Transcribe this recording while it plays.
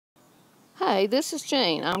Hey, this is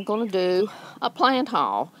Jean. I'm going to do a plant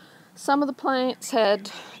haul. Some of the plants had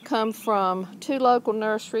come from 2 local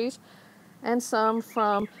nurseries and some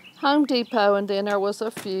from Home Depot, and then there was a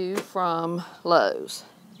few from Lowe's.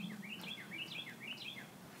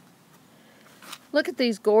 Look at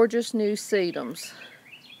these gorgeous new sedums.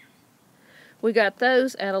 We got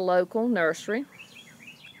those at a local nursery.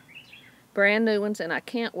 Brand new ones, and I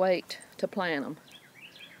can't wait to plant them.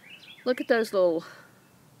 Look at those little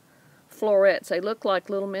florets. They look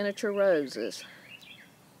like little miniature roses.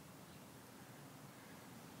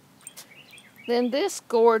 Then this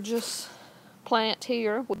gorgeous plant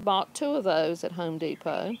here, we bought 2 of those at Home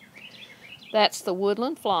Depot. That's the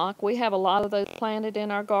woodland flock. We have a lot of those planted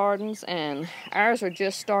in our gardens, and ours are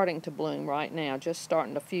just starting to bloom right now, just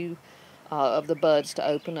starting a few of the buds to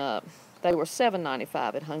open up. They were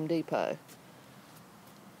 $7.95 at Home Depot.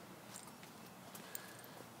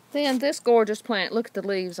 Then this gorgeous plant, look at the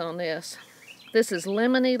leaves on this. This is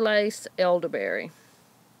lemony lace elderberry.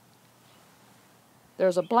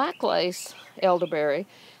 There's a black lace elderberry,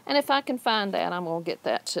 and if I can find that, I'm going to get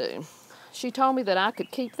that too. She told me that I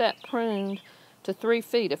could keep that pruned to 3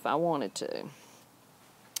 feet if I wanted to.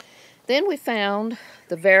 Then we found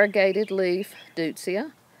the variegated leaf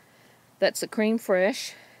deutzia. That's a cream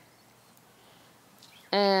fresh.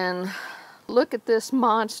 And look at this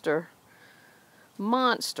monster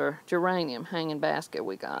geranium hanging basket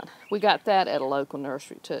we got. We got that at a local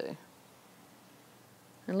nursery too.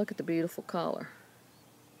 And look at the beautiful color.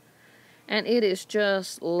 And it is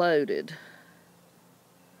just loaded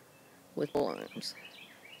with blooms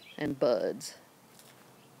and buds.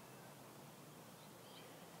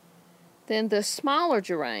 Then the smaller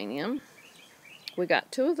geranium, we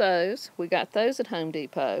got 2 of those. We got those at Home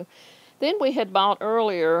Depot. Then we had bought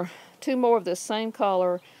earlier 2 more of the same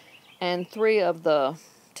color and 3 of the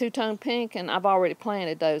 2-tone pink, and I've already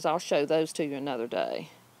planted those. I'll show those to you another day.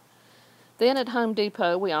 Then at Home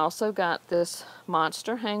Depot, we also got this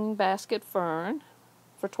monster hanging basket fern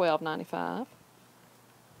for $12.95.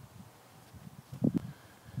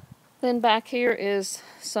 Then back here is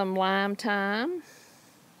some lime thyme.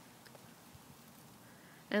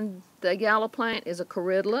 And the yellow plant is a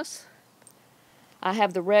corydalis. I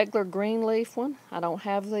have the regular green leaf one. I don't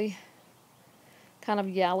have the kind of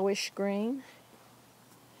yellowish green.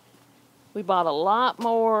 We bought a lot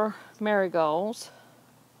more marigolds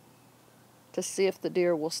to see if the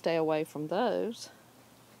deer will stay away from those.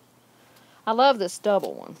 I love this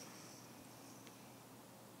double one.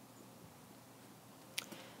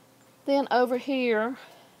 Then over here,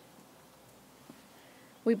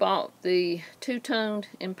 we bought the 2-toned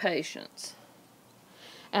impatiens.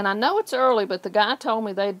 And I know it's early, but the guy told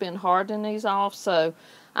me they'd been hardening these off, so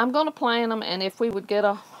I'm going to plant them, and if we would get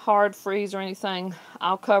a hard freeze or anything,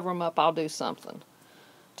 I'll cover them up. I'll do something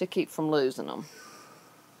to keep from losing them.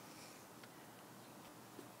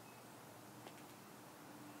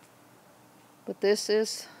 But this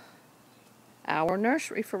is our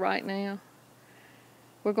nursery for right now.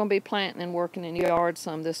 We're going to be planting and working in the yard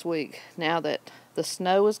some this week, now that the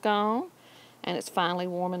snow is gone and it's finally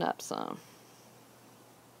warming up some.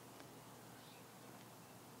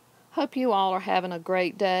 Hope you all are having a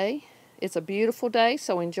great day. It's a beautiful day,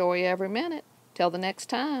 so enjoy every minute. Till the next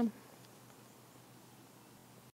time.